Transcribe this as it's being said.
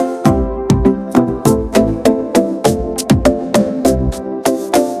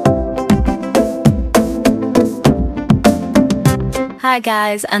Hi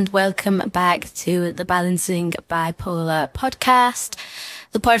guys, and welcome back to the Balancing Bipolar podcast,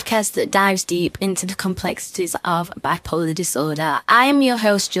 the podcast that dives deep into the complexities of bipolar disorder. I am your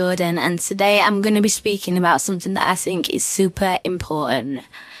host Jordan, and today I'm going to be speaking about something that I think is super important.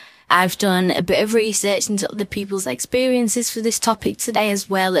 I've done a bit of research into other people's experiences for this topic today, as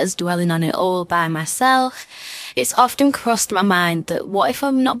well as dwelling on it all by myself. It's often crossed my mind that what if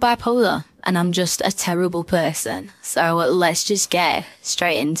I'm not bipolar and I'm just a terrible person? So let's just get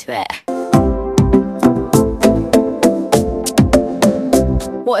straight into it.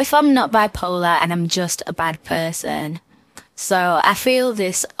 What if I'm not bipolar and I'm just a bad person? So I feel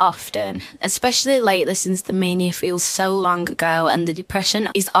this often, especially lately since the mania feels so long ago and the depression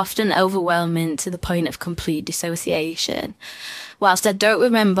is often overwhelming to the point of complete dissociation. Whilst I don't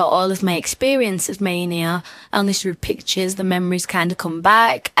remember all of my experience of mania, only through pictures the memories kind of come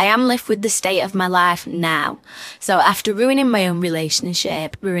back, I am left with the state of my life now. So after ruining my own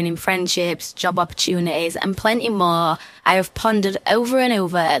relationship, ruining friendships, job opportunities and plenty more, I have pondered over and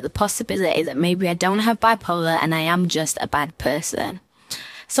over at the possibility that maybe I don't have bipolar and I am just a bad person.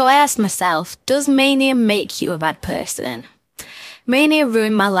 So I asked myself, does mania make you a bad person? Mania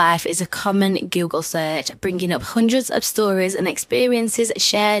ruined my life is a common Google search, bringing up hundreds of stories and experiences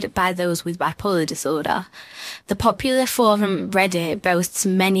shared by those with bipolar disorder. The popular forum Reddit boasts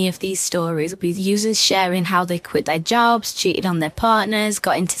many of these stories, with users sharing how they quit their jobs, cheated on their partners,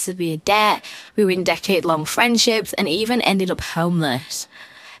 got into severe debt, ruined decade-long friendships, and even ended up homeless.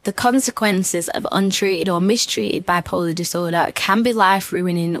 The consequences of untreated or mistreated bipolar disorder can be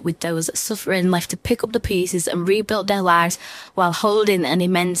life-ruining, with those suffering left to pick up the pieces and rebuild their lives while holding an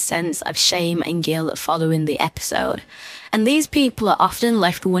immense sense of shame and guilt following the episode. And these people are often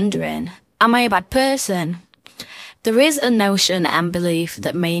left wondering, am I a bad person? There is a notion and belief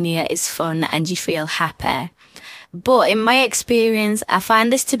that mania is fun and you feel happy. But in my experience, I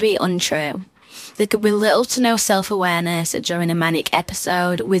find this to be untrue. There could be little to no self-awareness during a manic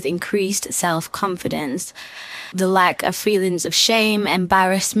episode, with increased self-confidence. The lack of feelings of shame,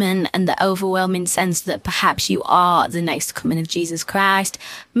 embarrassment, and the overwhelming sense that perhaps you are the next coming of Jesus Christ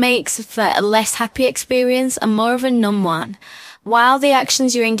makes for a less happy experience and more of a numb one. While the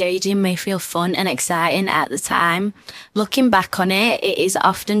actions you're engaging in may feel fun and exciting at the time, looking back on it, it is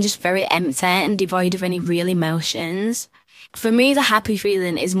often just very empty and devoid of any real emotions. For me, the happy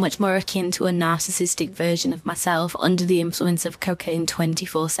feeling is much more akin to a narcissistic version of myself under the influence of cocaine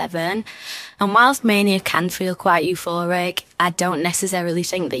 24/7. And whilst mania can feel quite euphoric, I don't necessarily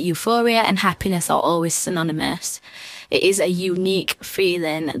think that euphoria and happiness are always synonymous. It is a unique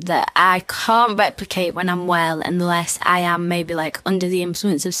feeling that I can't replicate when I'm well, unless I am maybe like under the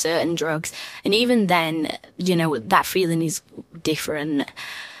influence of certain drugs. And even then, that feeling is different.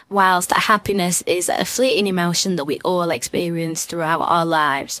 Whilst happiness is a fleeting emotion that we all experience throughout our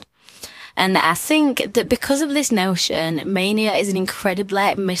lives. And I think that because of this notion, mania is an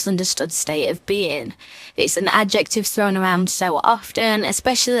incredibly misunderstood state of being. It's an adjective thrown around so often,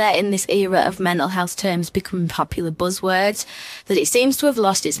 especially in this era of mental health terms becoming popular buzzwords, that it seems to have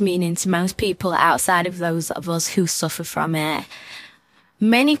lost its meaning to most people outside of those of us who suffer from it.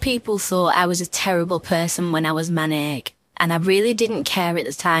 Many people thought I was a terrible person when I was manic. And I really didn't care at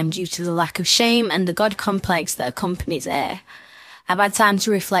the time due to the lack of shame and the God complex that accompanies it. I've had time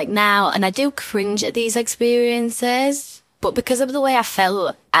to reflect now, and I do cringe at these experiences, but because of the way I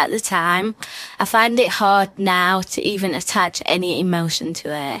felt at the time, I find it hard now to even attach any emotion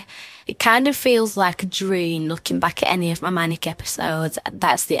to it. It kind of feels like a dream looking back at any of my manic episodes.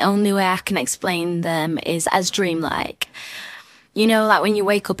 That's the only way I can explain them, is as dreamlike. Like when you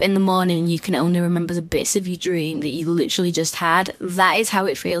wake up in the morning and you can only remember the bits of your dream that you literally just had. That is how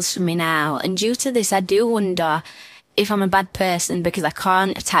it feels for me now. And due to this, I do wonder if I'm a bad person because I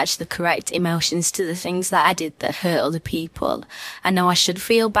can't attach the correct emotions to the things that I did that hurt other people. I know I should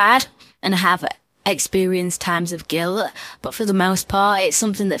feel bad and I have experienced times of guilt, but for the most part, it's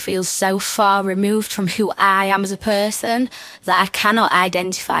something that feels so far removed from who I am as a person that I cannot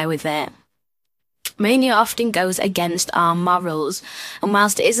identify with it. Mania often goes against our morals, and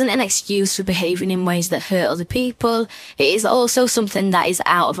whilst it isn't an excuse for behaving in ways that hurt other people, it is also something that is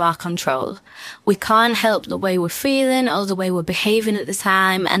out of our control. We can't help the way we're feeling or the way we're behaving at the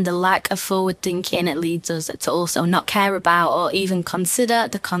time, and the lack of forward thinking leads us to also not care about or even consider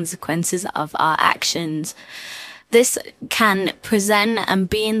the consequences of our actions. This can present and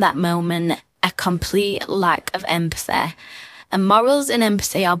be in that moment a complete lack of empathy. And morals and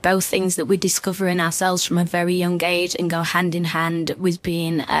empathy are both things that we discover in ourselves from a very young age and go hand in hand with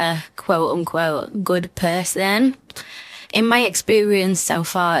being a quote-unquote good person. In my experience so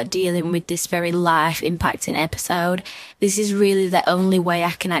far dealing with this very life-impacting episode, this is really the only way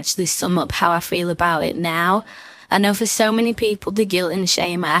I can actually sum up how I feel about it now. I know for so many people, the guilt and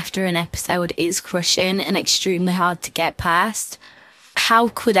shame after an episode is crushing and extremely hard to get past. How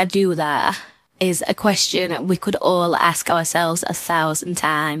could I do that? Is a question we could all ask ourselves 1,000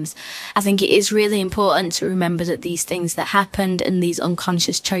 times. I think it is really important to remember that these things that happened and these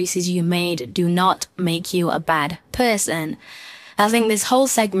unconscious choices you made do not make you a bad person. I think this whole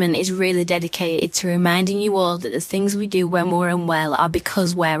segment is really dedicated to reminding you all that the things we do when we're unwell are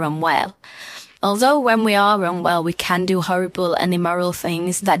because we're unwell. Although when we are unwell, we can do horrible and immoral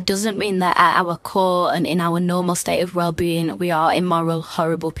things, that doesn't mean that at our core and in our normal state of well-being, we are immoral,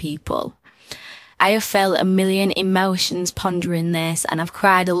 horrible people. I have felt a million emotions pondering this, and I've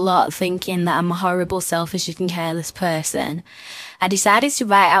cried a lot thinking that I'm a horrible, selfish and careless person. I decided to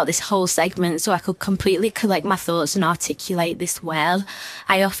write out this whole segment so I could completely collect my thoughts and articulate this well.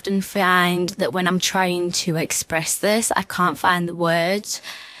 I often find that when I'm trying to express this, I can't find the words.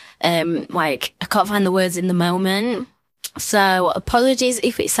 I can't find the words in the moment. So apologies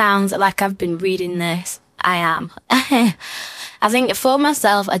if it sounds like I've been reading this. I am. I think for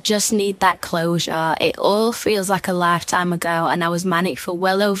myself, I just need that closure. It all feels like a lifetime ago, and I was manic for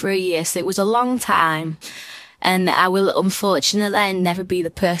well over a year, so it was a long time. And I will unfortunately never be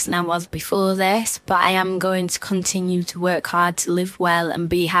the person I was before this, but I am going to continue to work hard to live well and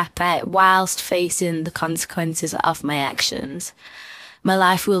be happy whilst facing the consequences of my actions. My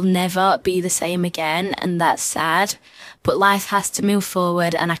life will never be the same again, and that's sad, but life has to move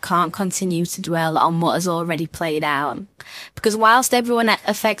forward and I can't continue to dwell on what has already played out. Because whilst everyone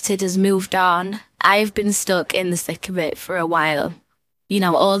affected has moved on, I've been stuck in the thick of it for a while. You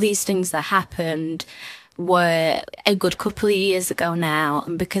know, all these things that happened were a good couple of years ago now,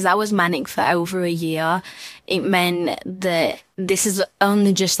 and because I was manic for over a year, it meant that this has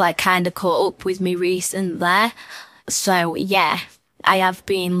only just kind of caught up with me recently. So yeah, I have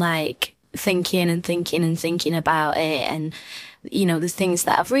been thinking about it, and you know, the things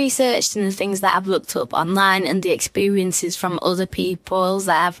that I've researched and the things that I've looked up online and the experiences from other people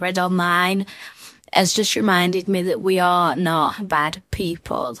that I've read online has just reminded me that we are not bad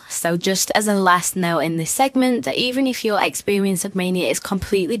people. So just as a last note in this segment, that even if your experience of mania is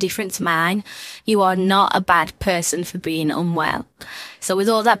completely different to mine, you are not a bad person for being unwell. So with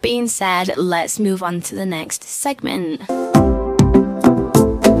all that being said, let's move on to the next segment.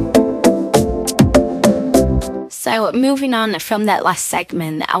 So moving on from that last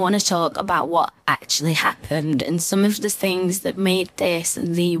segment, I want to talk about what actually happened and some of the things that made this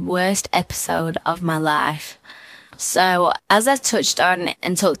the worst episode of my life. So as I touched on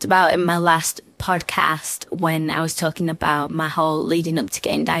and talked about in my last podcast when I was talking about my whole leading up to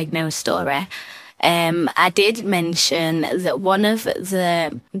getting diagnosed story, I did mention that one of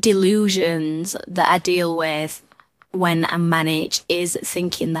the delusions that I deal with when I'm manic is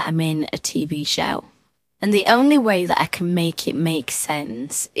thinking that I'm in a TV show. And the only way that I can make it make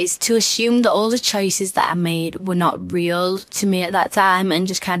sense is to assume that all the choices that I made were not real to me at that time and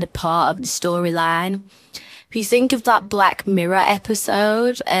just kind of part of the storyline. If you think of that Black Mirror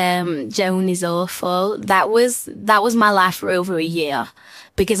episode, Joan is Awful, that was my life for over a year,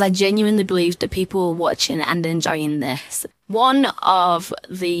 because I genuinely believed that people were watching and enjoying this. One of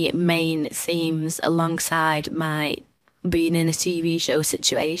the main themes alongside my being in a TV show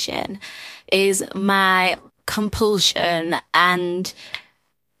situation is my compulsion and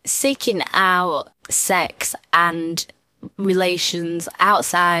seeking out sex and relations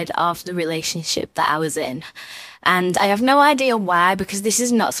outside of the relationship that I was in. And I have no idea why, because this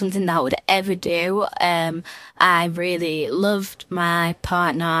is not something that I would ever do. I really loved my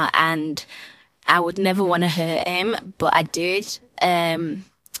partner and I would never want to hurt him, but I did.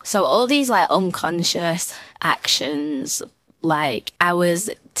 So all these unconscious actions, I was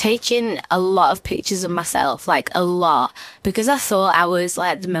taking a lot of pictures of myself, a lot, because I thought I was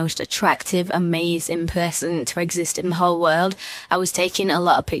the most attractive, amazing person to exist in the whole world. I was taking a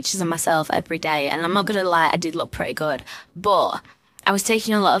lot of pictures of myself every day, and I'm not gonna lie, I did look pretty good, but I was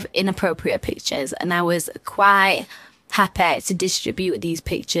taking a lot of inappropriate pictures, and I was quite happy to distribute these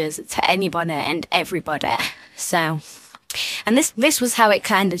pictures to anybody and everybody. So, and this was how it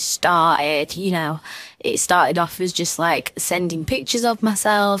kind of started, you know. It started off as just sending pictures of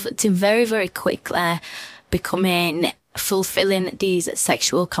myself to very, very quickly becoming fulfilling these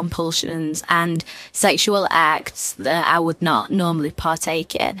sexual compulsions and sexual acts that I would not normally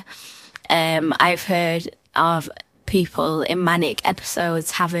partake in. I've heard of people in manic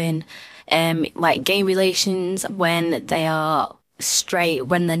episodes having gay relations when they are straight,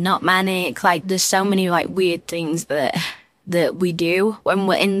 when they're not manic. There's so many weird things that that we do when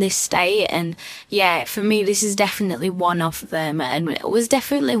we're in this state. And yeah, for me, this is definitely one of them, and it was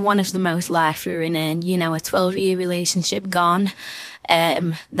definitely one of the most life-ruining. You know, a 12-year relationship gone.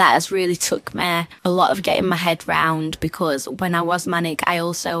 That has really took me a lot of getting my head round, because when I was manic, I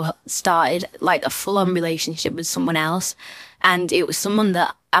also started like a full-on relationship with someone else, and it was someone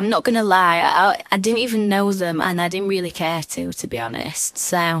that, I'm not gonna lie, I didn't even know them, and I didn't really care to be honest.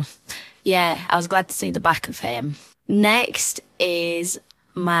 So yeah, I was glad to see the back of him. Next is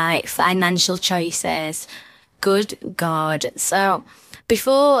my financial choices. Good God. So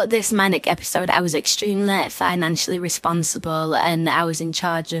before this manic episode, I was extremely financially responsible, and I was in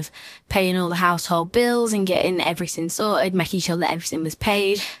charge of paying all the household bills and getting everything sorted, making sure that everything was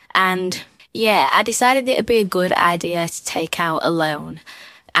paid. And yeah, I decided it'd be a good idea to take out a loan.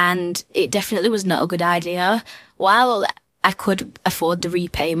 And it definitely was not a good idea. While I could afford the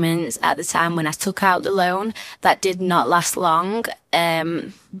repayments at the time when I took out the loan, that did not last long,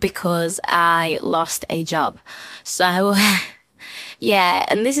 because I lost a job. So yeah,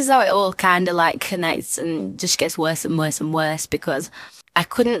 and this is how it all kind of like connects and just gets worse and worse and worse, because I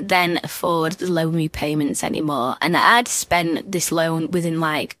couldn't then afford the loan repayments anymore. And I'd spent this loan within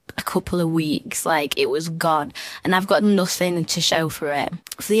like a couple of weeks, like it was gone, and I've got nothing to show for it.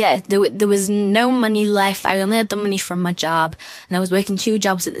 So yeah, there was no money left. I only had the money from my job, and I was working 2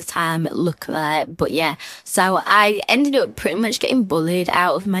 jobs at the time, it looked like. But yeah, so I ended up pretty much getting bullied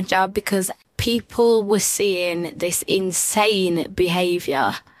out of my job because people were seeing this insane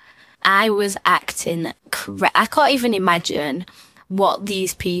behaviour. I was acting I can't even imagine what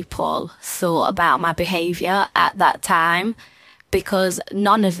these people thought about my behaviour at that time, because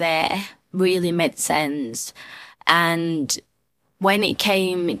none of it really made sense. And when it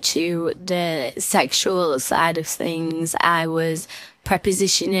came to the sexual side of things, I was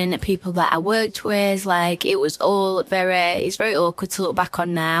prepositioning people that I worked with. Like, it was all it's very awkward to look back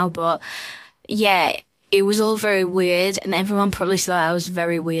on now, but yeah, it was all very weird, and everyone probably thought I was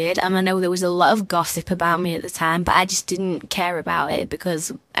very weird. And I know there was a lot of gossip about me at the time, but I just didn't care about it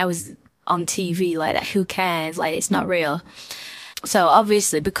because I was on TV. Like, who cares? Like, it's not real. So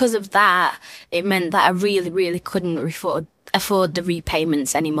obviously, because of that, it meant that I really, really couldn't afford the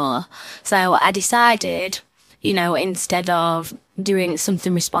repayments anymore. So I decided, you know, instead of doing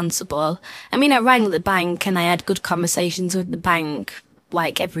something responsible, I mean, I rang the bank and I had good conversations with the bank,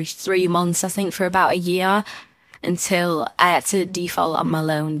 like every 3 months, I think, for about a year, until I had to default on my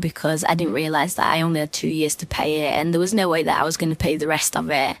loan because I didn't realise that I only had 2 years to pay it, and there was no way that I was going to pay the rest of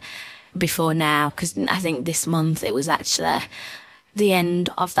it before now, because I think this month it was actually the end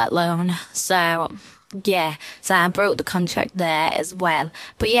of that loan. So yeah, so I broke the contract there as well.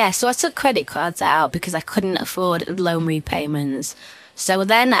 But yeah, so I took credit cards out because I couldn't afford loan repayments. So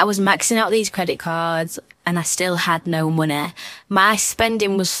then I was maxing out these credit cards and I still had no money. My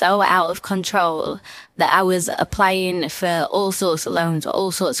spending was so out of control that I was applying for all sorts of loans,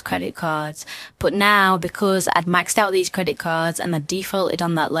 all sorts of credit cards. But now, because I'd maxed out these credit cards and I defaulted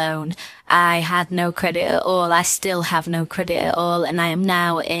on that loan, I had no credit at all. I still have no credit at all, and I am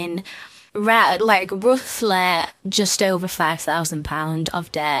now in roughly just over £5,000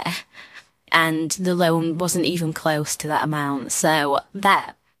 of debt. And the loan wasn't even close to that amount. So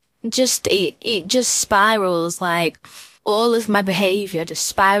that it just spirals. Like, all of my behaviour just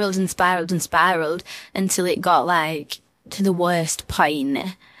spiraled and spiraled and spiraled until it got like to the worst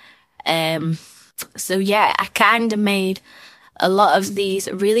point. So yeah, I kind of made a lot of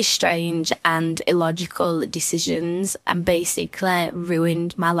these really strange and illogical decisions and basically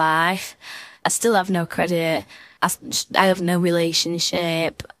ruined my life. I still have no credit. I have no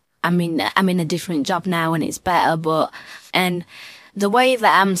relationship. I'm in a different job now and it's better, and the way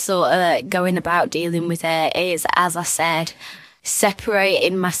that I'm sort of going about dealing with it is, as I said,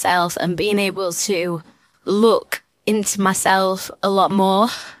 separating myself and being able to look into myself a lot more.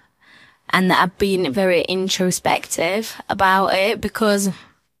 And that I've been very introspective about it, because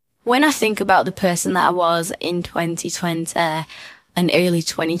when I think about the person that I was in 2020 and early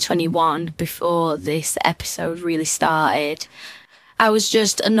 2021, before this episode really started, I was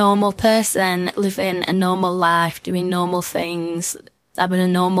just a normal person, living a normal life, doing normal things, having a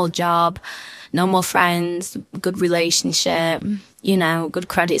normal job, normal friends, good relationship, you know, good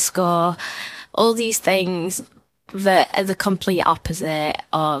credit score, all these things that are the complete opposite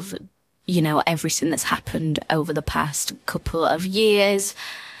of, you know, everything that's happened over the past couple of years.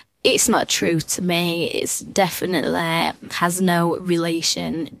 It's not true to me. It's definitely has no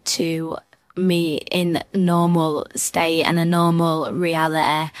relation to me in normal state and a normal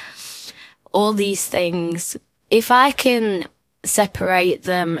reality. All these things, if I can separate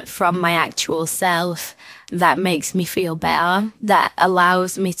them from my actual self, that makes me feel better, that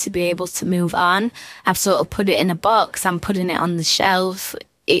allows me to be able to move on. I've sort of put it in a box, I'm putting it on the shelf.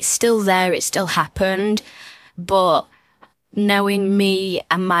 It's still there, it still happened, but knowing me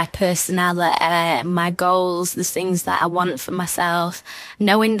and my personality, my goals, the things that I want for myself,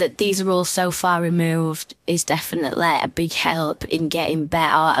 knowing that these are all so far removed is definitely a big help in getting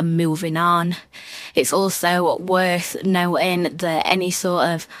better and moving on. It's also worth noting that any sort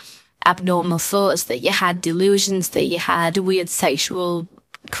of abnormal thoughts that you had, delusions that you had, weird sexual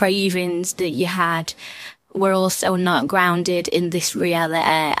cravings that you had, were also not grounded in this reality,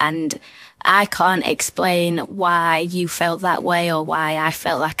 and I can't explain why you felt that way or why I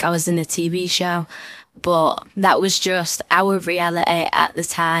felt like I was in a TV show, but that was just our reality at the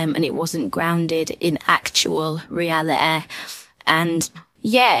time, and it wasn't grounded in actual reality. And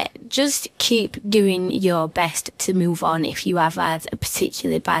yeah, just keep doing your best to move on if you have had a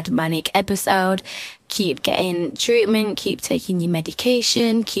particularly bad manic episode. Keep getting treatment, keep taking your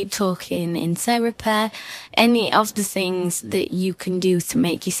medication, keep talking in therapy. Any of the things that you can do to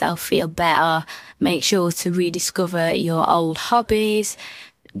make yourself feel better. Make sure to rediscover your old hobbies.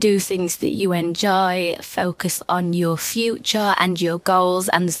 Do things that you enjoy. Focus on your future and your goals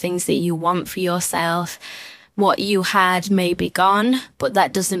and the things that you want for yourself. What you had may be gone, but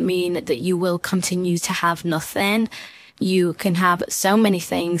that doesn't mean that you will continue to have nothing. You can have so many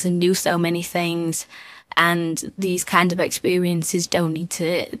things and do so many things, and these kind of experiences don't need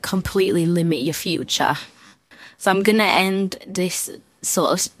to completely limit your future. So I'm going to end this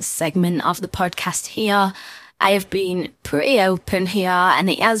sort of segment of the podcast here. I have been pretty open here, and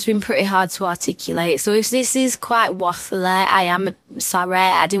it has been pretty hard to articulate. So if this is quite waffly, I am sorry.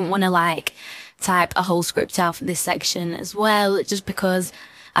 I didn't want to type a whole script out for this section as well, just because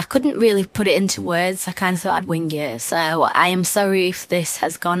I couldn't really put it into words. I kind of thought I'd wing it. So I am sorry if this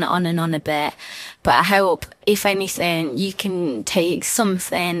has gone on and on a bit, but I hope, if anything, you can take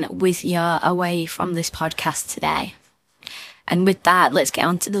something with you away from this podcast today. And with that, let's get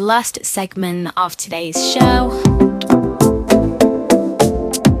on to the last segment of today's show.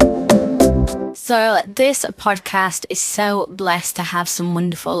 So this podcast is so blessed to have some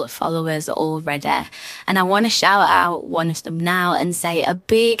wonderful followers already. And I want to shout out one of them now and say a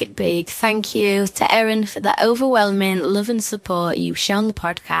big, big thank you to Erin for the overwhelming love and support you've shown the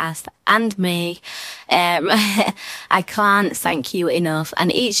podcast and me. I can't thank you enough.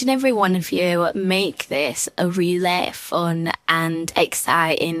 And each and every one of you make this a really fun and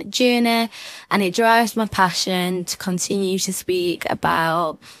exciting journey. And it drives my passion to continue to speak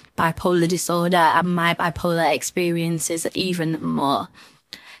about bipolar disorder and my bipolar experiences even more.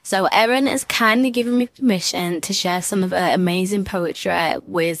 So Erin has kindly given me permission to share some of her amazing poetry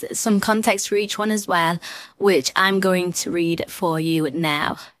with some context for each one as well, which I'm going to read for you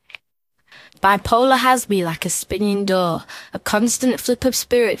now. Bipolar has me like a spinning door, a constant flip of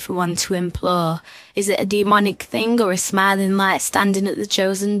spirit for one to implore. Is it a demonic thing or a smiling light standing at the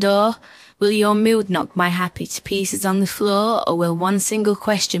chosen door? Will your mood knock my happy to pieces on the floor, or will one single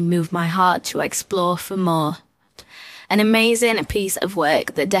question move my heart to explore for more? An amazing piece of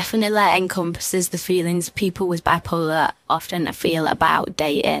work that definitely encompasses the feelings people with bipolar often feel about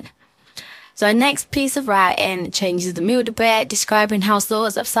dating. So our next piece of writing changes the mood a bit, describing how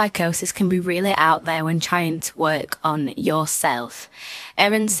thoughts of psychosis can be really out there when trying to work on yourself.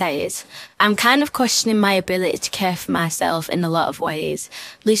 Erin says, I'm kind of questioning my ability to care for myself in a lot of ways.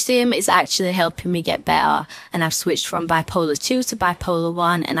 Lithium is actually helping me get better, and I've switched from bipolar 2 to bipolar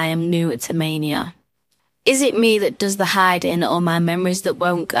 1, and I am new to mania. Is it me that does the hiding, or my memories that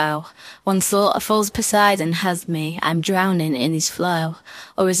won't go? One thought of falls Poseidon has me, I'm drowning in his flow.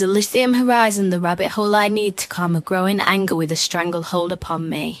 Or is the lithium horizon the rabbit hole I need to calm a growing anger with a stranglehold upon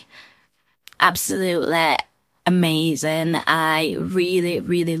me? Absolutely amazing. I really,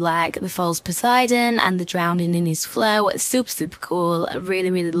 really like the falls Poseidon and the drowning in his flow. It's super, super cool. I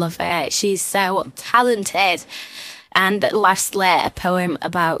really, really love it. She's so talented. And lastly, a poem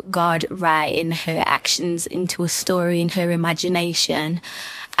about God writing her actions into a story in her imagination.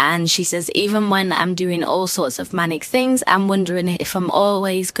 And she says, even when I'm doing all sorts of manic things, I'm wondering if I'm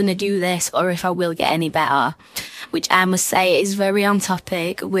always going to do this or if I will get any better. Which I must say is very on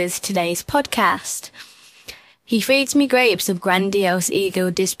topic with today's podcast. He feeds me grapes of grandiose ego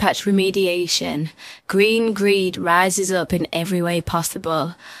dispatch remediation. Green greed rises up in every way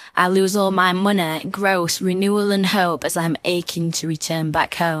possible. I lose all my money, growth, renewal and hope as I'm aching to return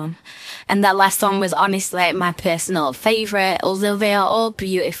back home. And that last one was honestly my personal favourite. Although they are all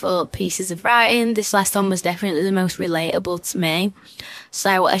beautiful pieces of writing, this last one was definitely the most relatable to me.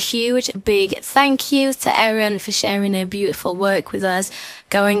 So a huge, big thank you to Erin for sharing her beautiful work with us.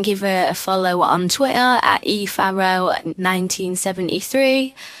 Go and give her a follow on Twitter at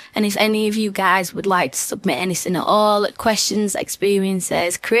efarrow1973. And if any of you guys would like to submit anything at all, questions,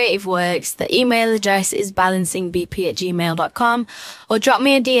 experiences, creative works, the email address is balancingbp@gmail.com, or drop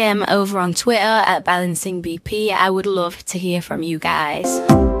me a DM over on Twitter at balancingbp. I would love to hear from you guys.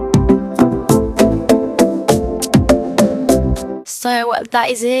 So that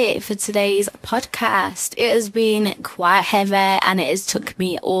is it for today's podcast. It has been quite heavy and it has took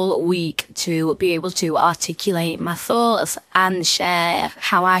me all week to be able to articulate my thoughts and share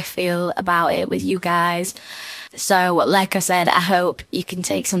how I feel about it with you guys. So like I said, I hope you can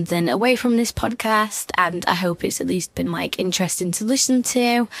take something away from this podcast, and I hope it's at least been interesting to listen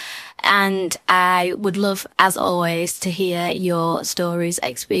to. And I would love, as always, to hear your stories,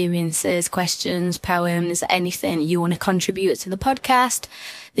 experiences, questions, poems, anything you want to contribute to the podcast.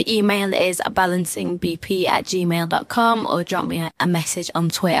 The email is balancingbp@gmail.com, or drop me a message on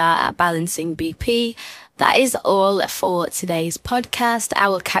Twitter at balancingbp. That is all for today's podcast. I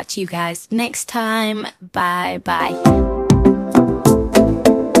will catch you guys next time. Bye bye.